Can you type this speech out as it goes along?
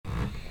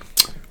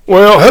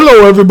Well,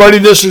 hello everybody.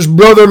 This is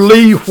Brother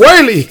Lee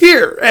Whaley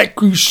here at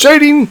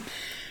Crusading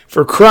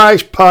for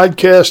Christ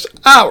Podcast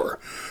Hour,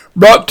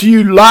 brought to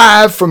you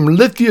live from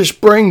Lithia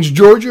Springs,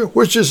 Georgia,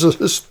 which is a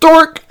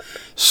historic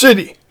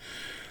city.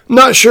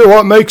 Not sure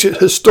what makes it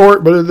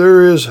historic, but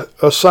there is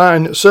a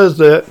sign that says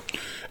that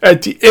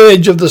at the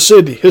edge of the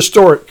city,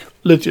 historic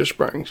Lithia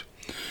Springs.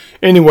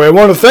 Anyway, I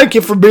want to thank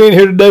you for being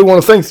here today. I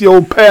want to thank the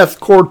Old Path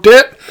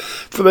Quartet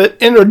for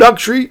that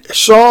introductory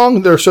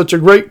song. They're such a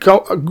great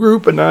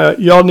group, and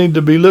y'all need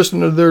to be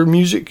listening to their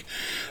music,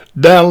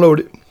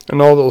 download it,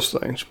 and all those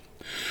things.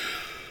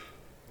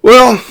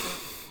 Well,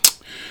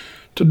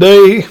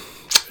 today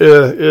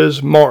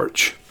is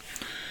March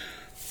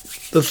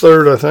the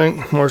 3rd, I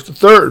think. March the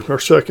 3rd or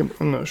 2nd,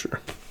 I'm not sure.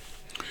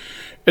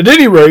 At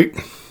any rate,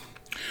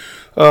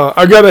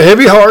 I got a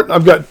heavy heart.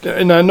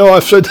 And I know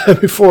I've said that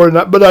before,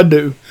 but I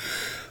do.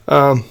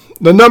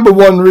 The number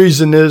one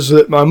reason is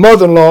that my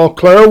mother-in-law,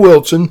 Clara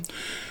Wilson,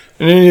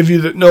 and any of you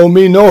that know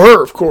me know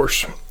her, of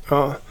course.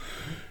 They've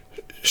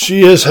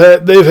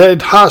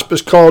had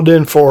hospice called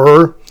in for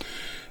her.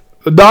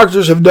 The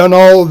doctors have done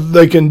all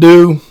they can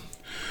do.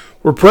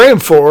 We're praying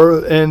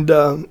for her, and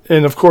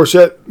of course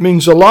that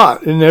means a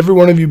lot. And every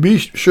one of you be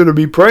sure to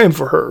be praying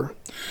for her.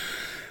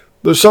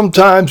 But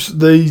sometimes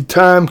the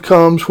time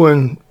comes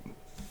when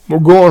we're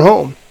going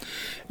home,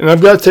 and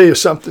I've got to tell you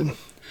something.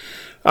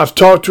 I've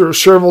talked to her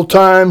several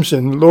times,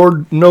 and the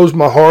Lord knows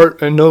my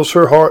heart and knows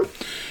her heart.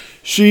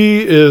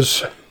 She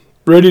is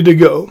ready to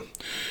go.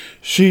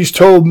 She's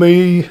told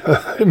me,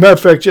 as a matter of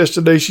fact,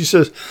 yesterday, she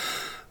says,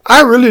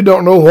 I really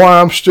don't know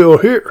why I'm still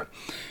here.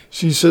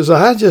 She says,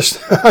 I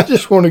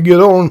just want to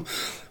get on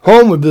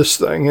home with this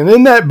thing. And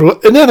isn't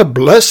that a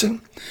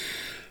blessing?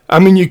 I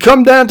mean, you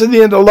come down to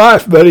the end of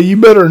life, buddy, you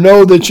better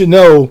know that you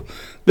know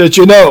that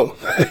you know.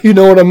 You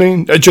know what I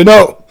mean? That you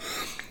know.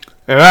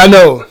 And I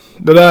know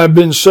that I have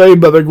been saved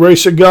by the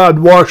grace of God,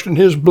 washed in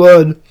His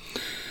blood,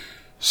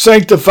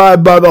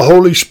 sanctified by the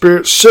Holy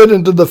Spirit, set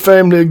into the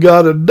family of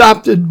God,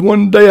 adopted.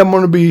 One day I'm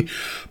going to be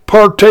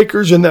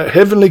partakers in that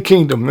heavenly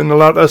kingdom. And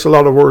that's a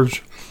lot of words,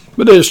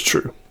 but it is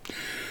true.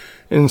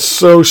 And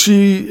so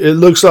it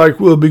looks like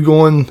we'll be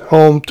going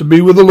home to be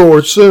with the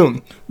Lord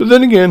soon. But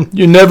then again,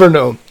 you never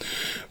know.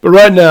 But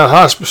right now,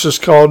 hospice is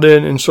called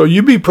in, and so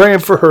you be praying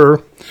for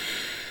her,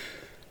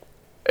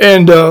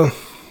 and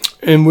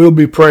we'll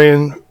be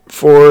praying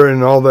for her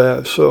and all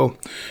that. So,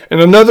 and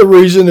another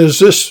reason is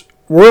this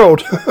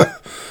world.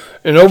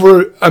 And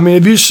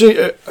if you see,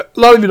 a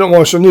lot of you don't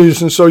watch the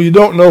news, and so you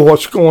don't know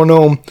what's going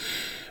on.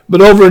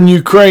 But over in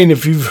Ukraine,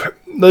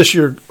 unless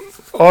you're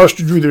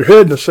ostrich with your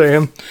head in the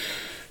sand,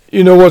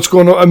 you know what's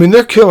going on. I mean,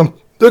 they're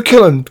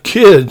killing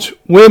kids,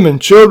 women,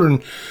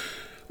 children,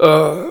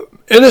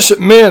 innocent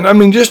men. I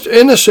mean, just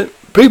innocent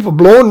people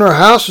blowing their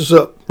houses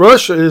up.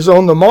 Russia is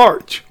on the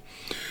march.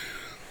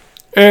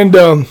 And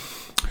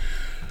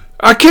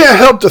I can't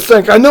help to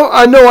think, I know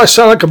I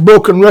sound like a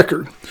broken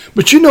record,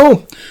 but you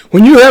know,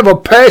 when you have a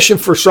passion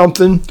for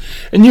something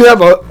and you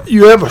have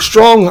a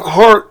strong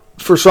heart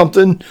for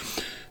something,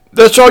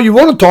 that's all you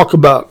want to talk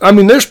about. I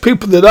mean, there's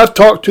people that I've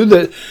talked to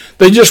that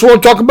they just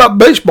want to talk about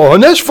baseball,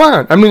 and that's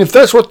fine. I mean, if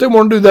that's what they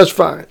want to do, that's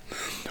fine.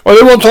 Or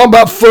they want to talk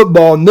about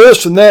football and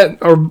this and that,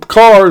 or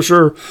cars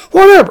or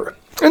whatever,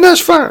 and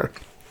that's fine.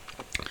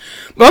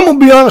 But I'm going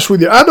to be honest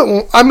with you.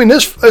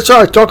 It's all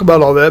right to talk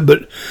about all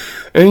that,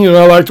 and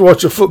I like to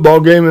watch a football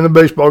game and a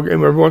baseball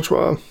game every once in a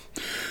while.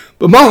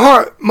 But my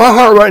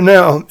heart right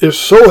now is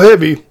so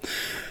heavy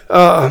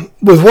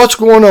with what's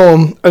going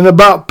on and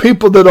about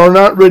people that are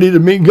not ready to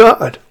meet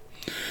God.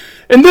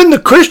 And then the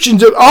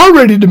Christians that are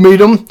ready to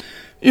meet Him,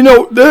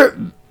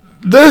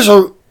 there's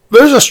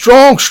a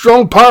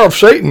strong power of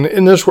Satan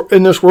in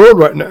this world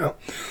right now.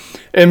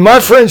 And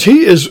my friends,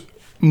 he is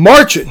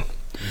marching.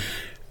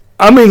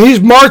 I mean, he's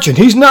marching.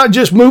 He's not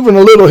just moving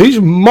a little. He's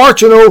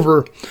marching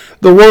over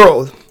the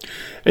world.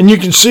 And you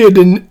can see it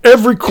in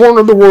every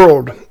corner of the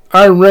world.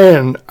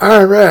 Iran,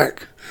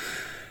 Iraq.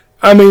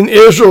 I mean,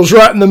 Israel's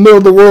right in the middle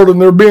of the world,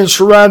 and they're being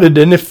surrounded.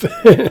 And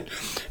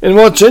and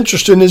what's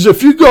interesting is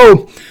if you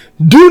go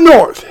due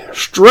north,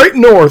 straight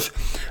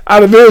north,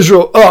 out of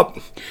Israel up,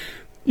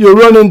 you'll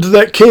run into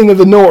that king of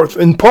the north.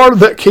 And part of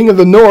that king of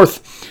the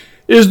north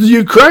is the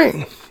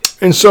Ukraine.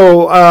 And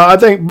so I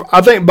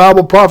think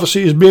Bible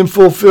prophecy is being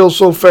fulfilled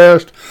so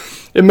fast,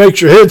 it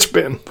makes your head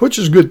spin, which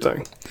is a good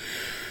thing.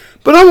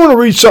 But I want to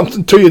read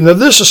something to you. Now,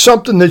 this is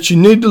something that you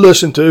need to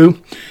listen to.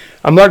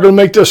 I'm not going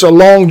to make this a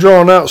long,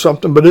 drawn-out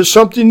something, but it's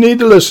something you need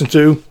to listen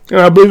to,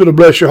 and I believe it'll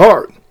bless your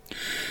heart.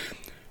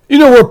 You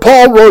know where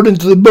Paul wrote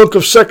into the book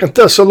of 2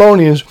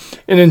 Thessalonians,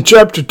 and in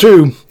chapter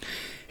 2,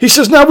 he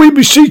says, Now we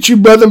beseech you,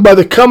 brethren, by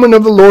the coming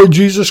of the Lord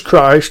Jesus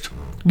Christ,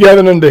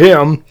 gathered unto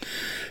Him.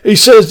 He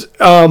says,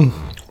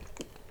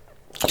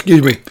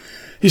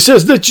 he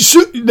says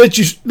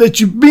that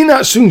you be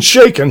not soon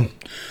shaken.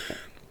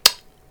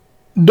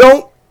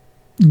 Don't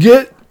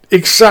get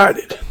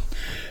excited,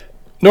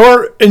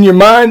 nor in your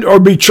mind, or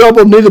be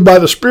troubled, neither by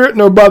the Spirit,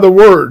 nor by the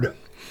word,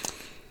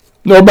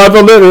 nor by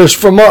the letters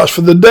from us.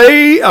 For the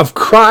day of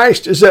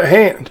Christ is at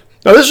hand.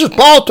 Now this is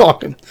Paul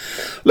talking.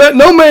 Let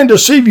no man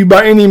deceive you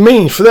by any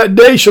means, for that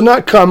day shall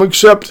not come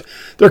except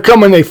there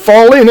come in a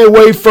falling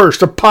away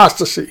first,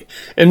 apostasy.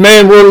 And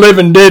man, we're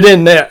living dead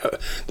in that.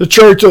 The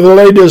church of the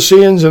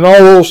Laodiceans and all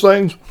those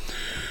things.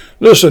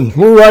 Listen,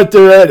 we're right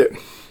there at it.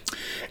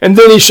 And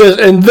then he says,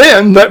 and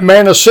then that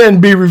man of sin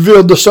be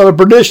revealed, the son of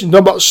perdition.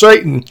 Talking about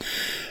Satan.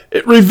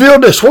 It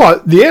revealed as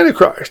what? The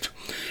Antichrist.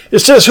 It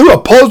says, who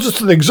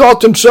opposes and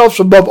exalts himself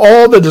above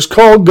all that is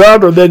called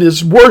God or that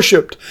is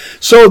worshipped,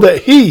 so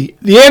that he,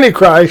 the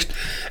Antichrist,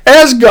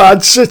 as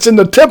God, sits in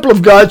the temple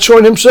of God,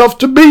 showing himself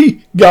to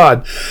be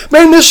God.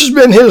 Man, this has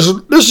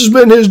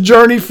been his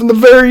journey from the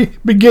very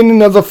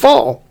beginning of the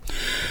fall.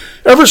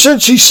 Ever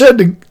since he said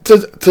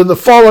to the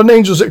fallen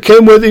angels that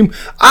came with him,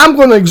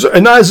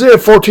 in Isaiah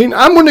 14,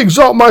 I'm going to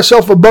exalt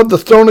myself above the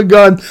throne of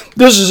God.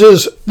 This is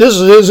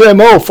his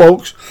MO,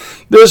 folks.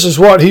 This is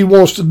what he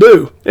wants to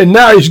do. And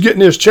now he's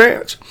getting his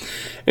chance.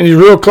 And he's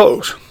real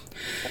close.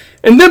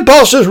 And then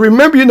Paul says,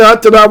 remember you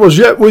not that I was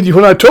yet with you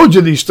when I told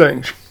you these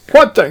things.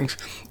 What things?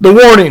 The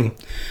warning.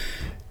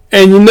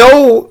 And you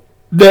know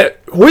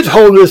that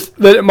withholdeth,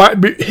 that it might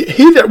be,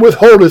 he that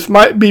withholdeth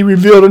might be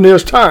revealed in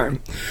his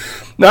time.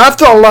 Now, I've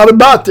thought a lot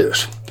about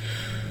this.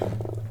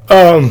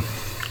 I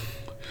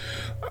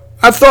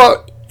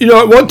thought,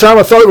 at one time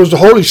I thought it was the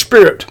Holy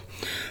Spirit.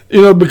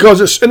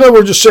 Because it's, in other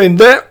words, just saying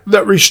that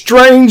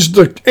restrains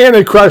the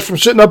Antichrist from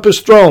sitting up his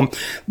throne.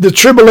 The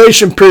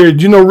tribulation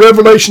period,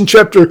 Revelation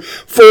chapter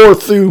 4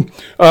 through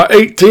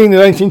 18 and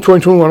 19,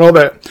 20, 21, all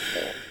that.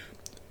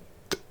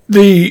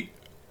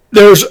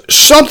 There's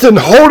something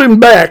holding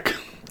back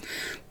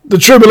the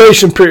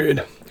tribulation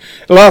period.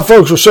 A lot of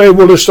folks will say,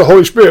 well, it's the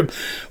Holy Spirit.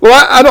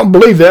 Well, I don't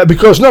believe that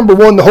because, number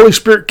one, the Holy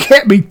Spirit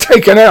can't be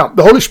taken out.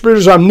 The Holy Spirit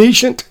is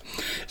omniscient.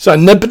 It's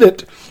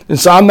omnipotent.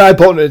 It's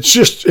omnipotent.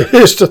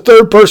 It's the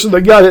third person of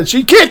the Godhead. So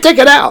you can't take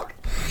it out.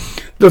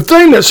 The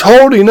thing that's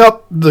holding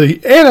up the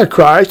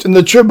Antichrist in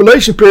the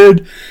tribulation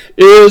period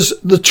is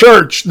the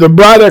church, the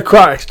bride of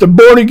Christ, the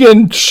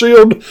born-again,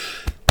 sealed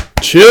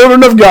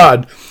children of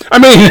God. I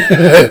mean,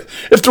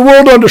 if the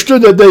world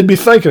understood that, they'd be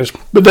thanking us,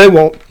 but they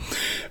won't.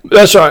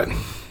 That's all right.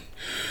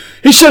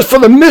 He says, for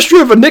the mystery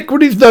of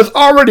iniquity doth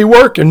already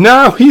work, and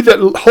now he that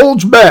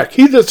holds back,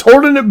 he that's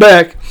holding it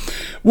back,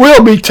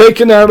 will be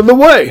taken out of the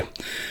way.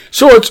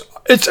 So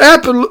it's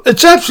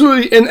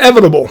absolutely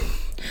inevitable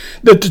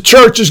that the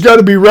church has got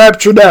to be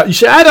raptured out. You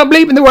say, I don't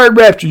believe in the word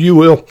rapture. You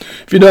will.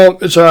 If you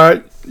don't, it's all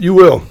right. You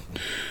will.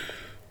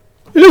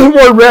 The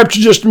word rapture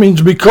just means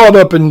to be caught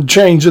up and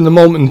changed in the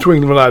moment and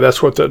twinkling of an eye.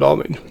 That's what that all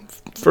means.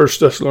 1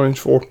 Thessalonians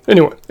 4.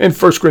 Anyway, and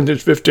 1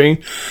 Corinthians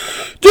 15.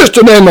 Just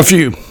to name a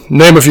few.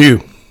 Name a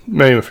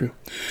few.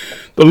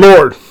 The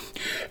Lord.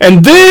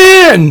 And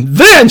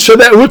then shall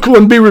that wicked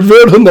one be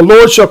revealed, whom the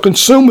Lord shall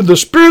consume with the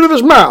spirit of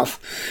his mouth,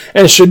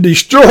 and shall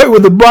destroy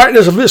with the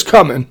brightness of his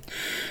coming.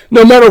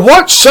 No matter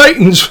what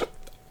Satan's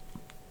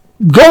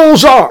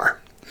goals are,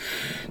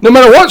 no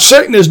matter what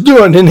Satan is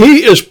doing, and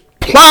he is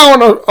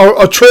plowing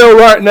a trail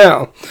right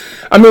now.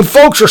 I mean,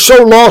 folks are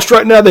so lost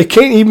right now, they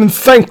can't even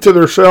think to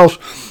themselves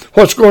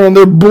what's going on.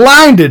 They're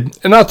blinded.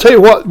 And I'll tell you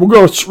what, we're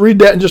going to read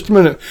that in just a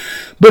minute.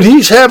 But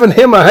he's having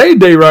him a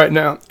heyday right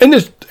now. And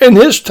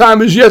his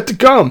time is yet to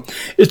come.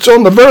 It's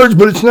on the verge,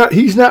 but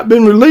he's not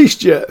been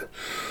released yet.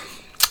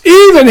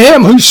 Even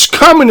him who's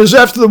coming is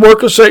after the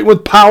work of Satan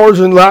with powers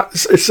and,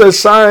 it says,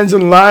 signs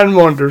and lying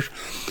wonders.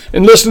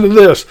 And listen to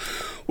this.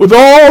 With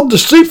all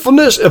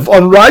deceitfulness of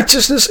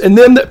unrighteousness in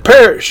them that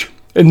perish.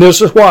 And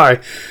this is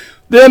why.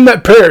 Them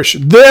that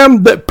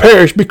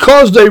perish,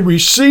 because they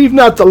receive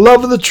not the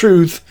love of the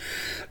truth,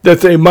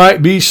 that they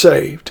might be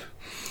saved.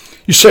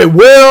 You say,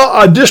 well,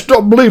 I just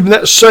don't believe in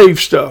that saved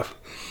stuff.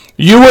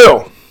 You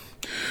will.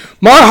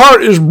 My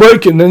heart is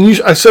breaking.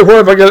 And I said, where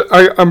have I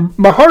got?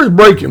 My heart is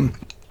breaking.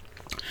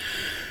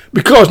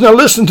 Because, now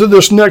listen to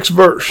this next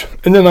verse,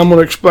 and then I'm going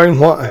to explain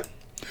why.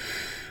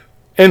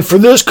 And for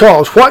this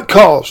cause, what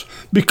cause?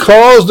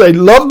 Because they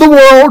loved the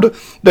world,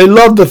 they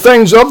loved the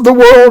things of the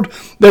world.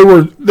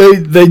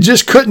 They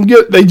just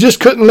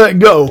couldn't let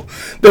go.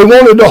 They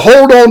wanted to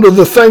hold on to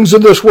the things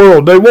of this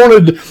world. They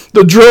wanted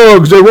the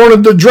drugs, they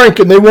wanted the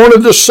drinking, they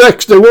wanted the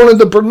sex, they wanted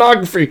the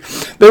pornography.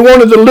 They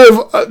wanted to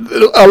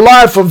live a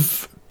life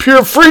of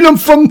pure freedom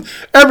from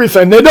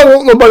everything. They don't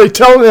want nobody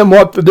telling them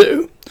what to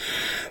do.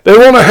 They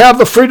want to have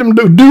the freedom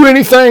to do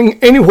anything,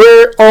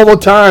 anywhere, all the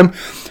time,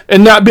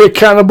 and not be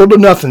accountable to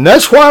nothing.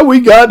 That's why we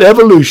got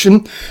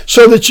evolution,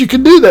 so that you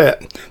could do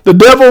that. The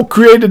devil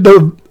created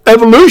the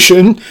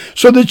evolution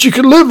so that you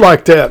could live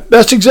like that.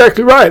 That's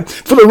exactly right.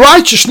 For the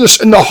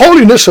righteousness and the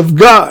holiness of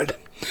God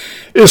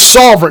is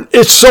sovereign.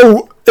 It's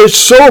so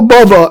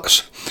above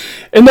us.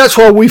 And that's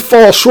why we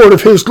fall short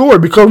of his glory,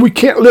 because we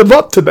can't live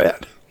up to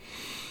that.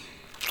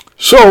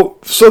 So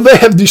they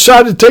have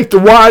decided to take the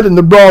wide and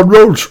the broad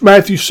roads,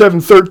 Matthew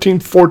 7, 13,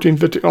 14,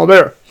 15, all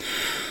there.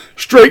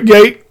 Straight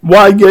gate,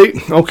 wide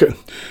gate, okay.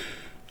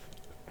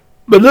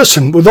 But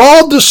listen, with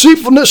all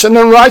deceitfulness and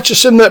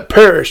unrighteousness that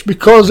perish,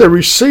 because they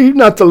receive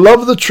not the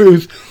love of the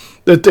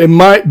truth, that they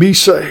might be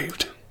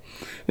saved.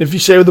 If you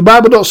say, well, the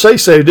Bible don't say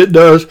saved, it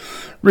does.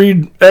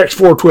 Read Acts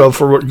 4:12,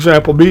 for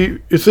example. Be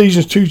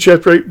Ephesians 2,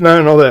 chapter 8, 9,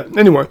 and all that.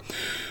 Anyway,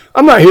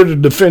 I'm not here to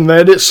defend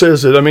that. It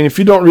says it. I mean, if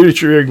you don't read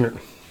it, you're ignorant.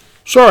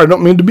 Sorry, I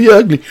don't mean to be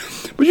ugly.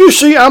 But you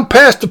see, I'm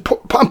past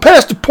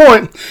the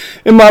point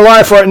in my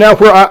life right now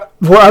where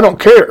I don't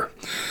care.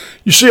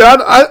 You see,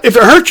 if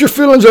it hurts your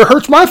feelings, it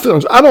hurts my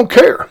feelings. I don't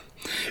care.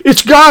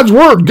 It's God's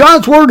Word.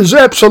 God's Word is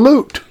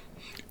absolute.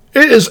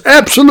 It is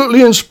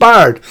absolutely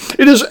inspired.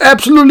 It is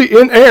absolutely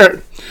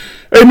inerrant.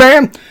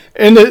 Amen?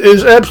 And it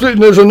is absolutely,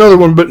 there's another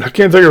one, but I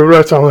can't think of it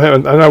right now,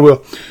 and I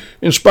will.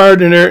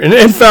 Inspired, inerrant, and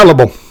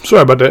infallible.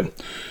 Sorry about that.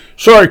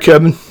 Sorry,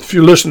 Kevin. If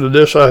you listen to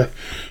this, I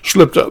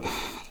slipped up.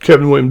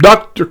 Kevin Williams.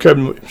 Dr.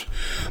 Kevin Williams.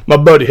 My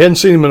buddy. Hadn't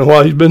seen him in a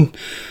while. He's been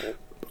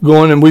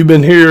going, and we've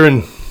been here,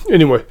 and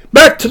anyway,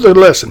 back to the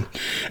lesson.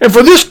 And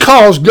for this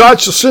cause,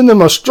 God shall send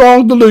them a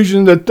strong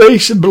delusion that they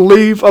should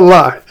believe a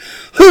lie.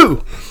 Who?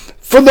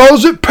 For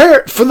those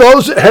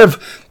that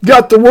have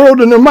got the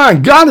world in their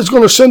mind. God is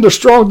going to send a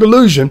strong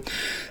delusion.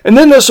 And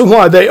then listen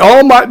why. They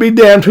all might be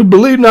damned who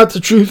believe not the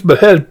truth, but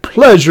had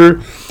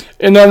pleasure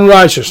in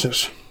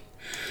unrighteousness.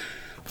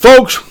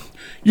 Folks,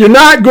 you're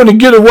not going to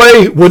get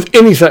away with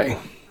anything.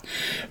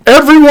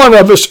 Every one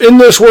of us in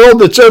this world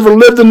that's ever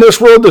lived in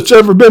this world, that's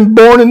ever been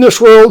born in this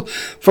world,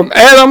 from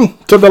Adam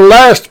to the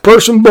last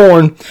person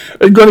born,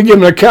 is going to give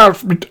an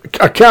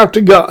account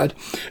to God.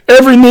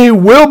 Every knee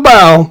will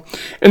bow,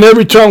 and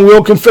every tongue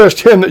will confess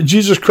to Him that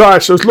Jesus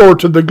Christ is Lord,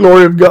 to the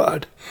glory of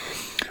God.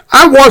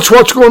 I watch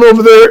what's going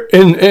over there,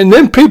 and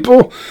them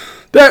people,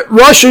 that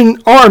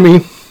Russian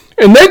army,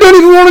 and they don't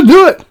even want to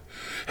do it.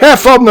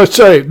 Half of them are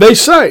saved, they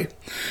say.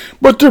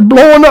 But they're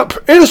blowing up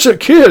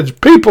innocent kids,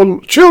 people,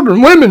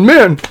 children, women,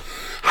 men,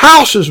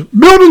 houses,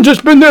 buildings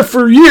that's been there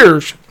for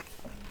years.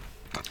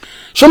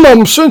 Some of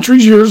them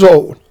centuries years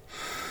old.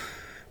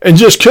 And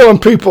just killing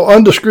people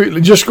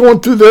indiscreetly, just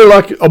going through there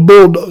like a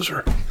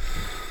bulldozer.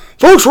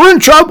 Folks, we're in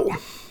trouble.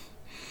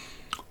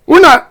 We're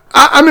not,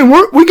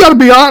 we got to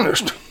be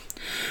honest.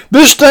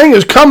 This thing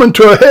is coming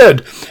to a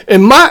head.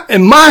 In my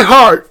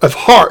heart of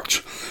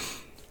hearts,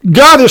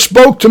 God has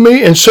spoke to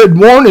me and said,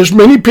 warn as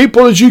many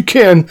people as you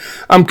can,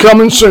 I'm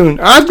coming soon.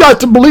 I've got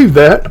to believe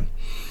that.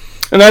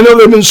 And I know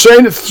they've been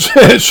saying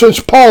it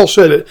since Paul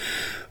said it.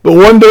 But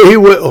one day He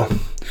will.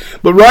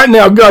 But right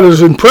now, God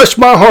has impressed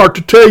my heart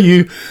to tell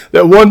you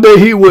that one day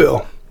He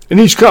will. And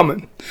He's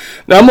coming.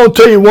 Now, I'm going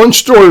to tell you one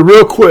story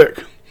real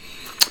quick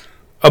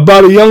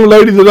about a young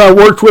lady that I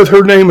worked with.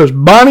 Her name is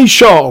Bonnie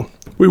Shaw.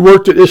 We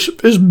worked at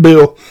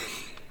Isabel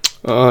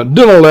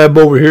Dental Lab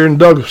over here in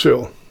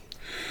Douglasville.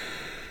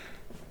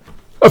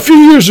 A few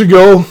years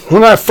ago,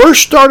 when I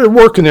first started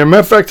working there, matter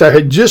of fact, I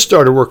had just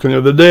started working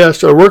there, the day I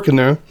started working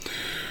there,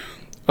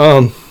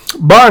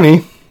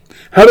 Bonnie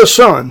had a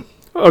son,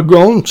 a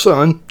grown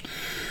son,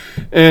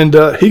 and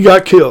he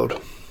got killed.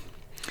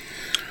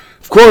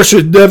 Of course,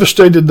 it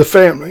devastated the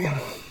family.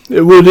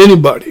 It would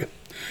anybody.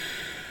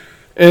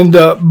 And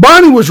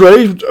Bonnie was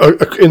raised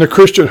in a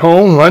Christian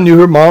home. I knew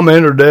her mom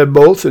and her dad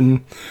both,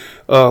 and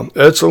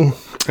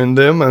Edsel and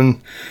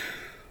them.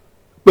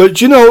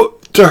 But you know,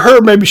 to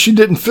her, maybe she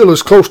didn't feel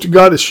as close to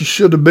God as she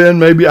should have been.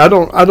 Maybe I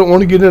don't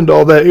want to get into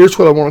all that. Here's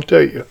what I want to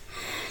tell you.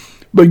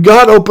 But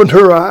God opened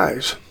her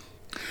eyes.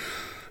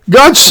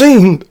 God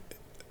showed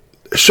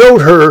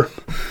her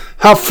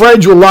how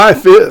fragile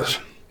life is,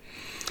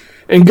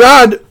 and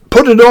God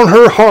put it on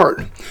her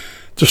heart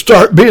to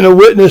start being a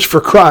witness for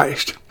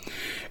Christ.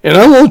 And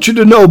I want you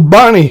to know,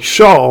 Bonnie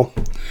Shaw,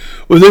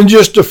 within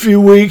just a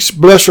few weeks,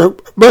 bless her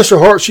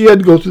heart, she had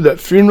to go through that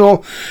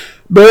funeral,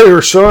 bury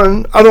her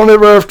son. I don't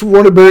ever have to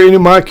want to bury any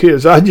of my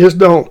kids. I just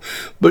don't.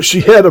 But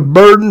she had a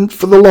burden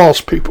for the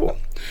lost people.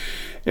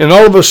 And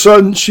all of a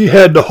sudden, she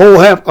had the whole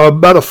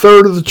about a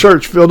third of the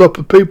church filled up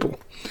with people.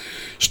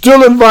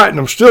 Still inviting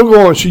them, still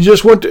going. She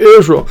just went to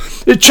Israel.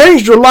 It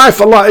changed her life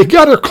a lot. It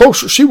got her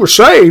closer. She was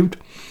saved,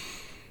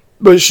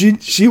 but she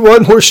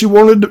wasn't where she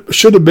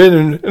should have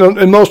been,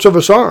 and most of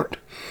us aren't.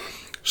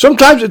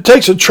 Sometimes it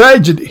takes a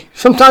tragedy.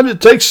 Sometimes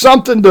it takes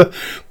something to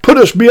put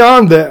us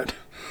beyond that.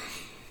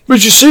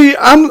 But you see,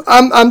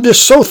 I'm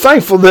just so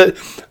thankful that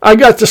I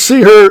got to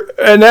see her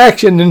in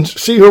action and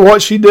see her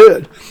what she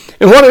did.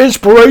 And what an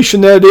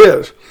inspiration that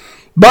is.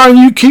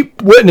 Bonnie, you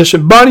keep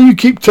witnessing. Bonnie, you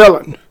keep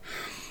telling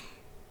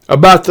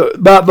about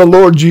the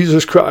Lord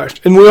Jesus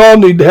Christ. And we all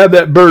need to have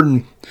that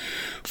burden.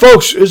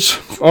 Folks,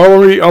 it's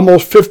already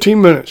almost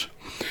 15 minutes.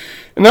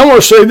 And I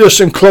want to say this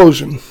in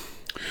closing.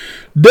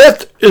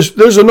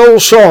 There's an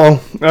old song,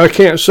 I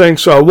can't sing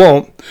so I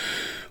won't,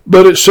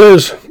 but it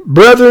says,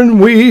 brethren,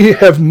 we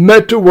have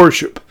met to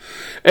worship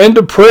and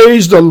to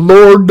praise the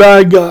Lord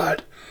thy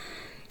God.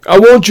 I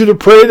want you to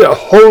pray that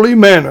holy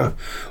manna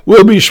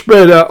will be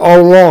spread out all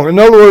along. In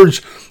other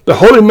words, the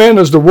holy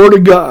manna is the Word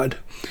of God.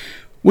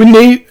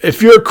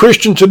 If you're a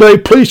Christian today,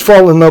 please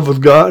fall in love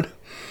with God.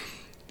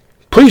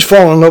 Please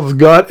fall in love with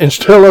God and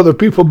tell other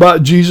people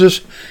about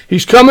Jesus.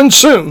 He's coming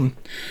soon.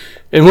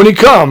 And when He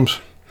comes,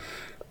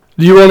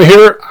 do you want to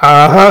hear?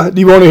 Do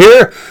you want to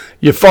hear?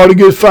 You fought a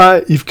good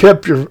fight.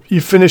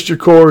 You've finished your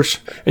course,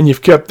 and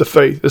you've kept the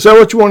faith. Is that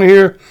what you want to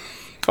hear?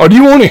 Or do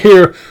you want to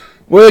hear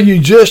well, you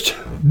just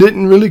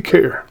didn't really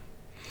care.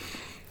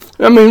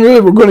 I mean,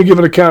 really, we're going to give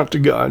an account to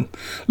God.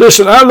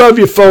 Listen, I love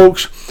you,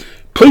 folks.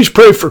 Please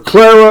pray for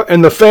Clara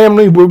and the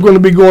family. We're going to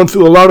be going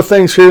through a lot of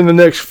things here in the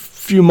next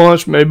few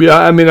months, maybe.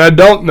 I mean, I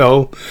don't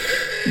know.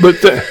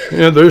 But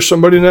there's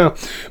somebody now.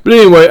 But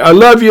anyway, I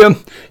love you.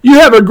 You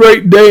have a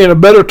great day and a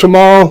better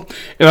tomorrow.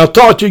 And I'll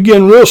talk to you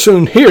again real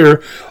soon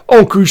here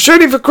on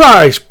Crusading for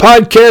Christ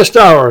Podcast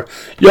Hour.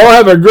 Y'all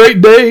have a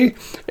great day,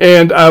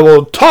 and I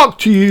will talk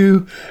to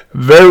you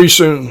very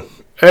soon.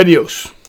 Adios.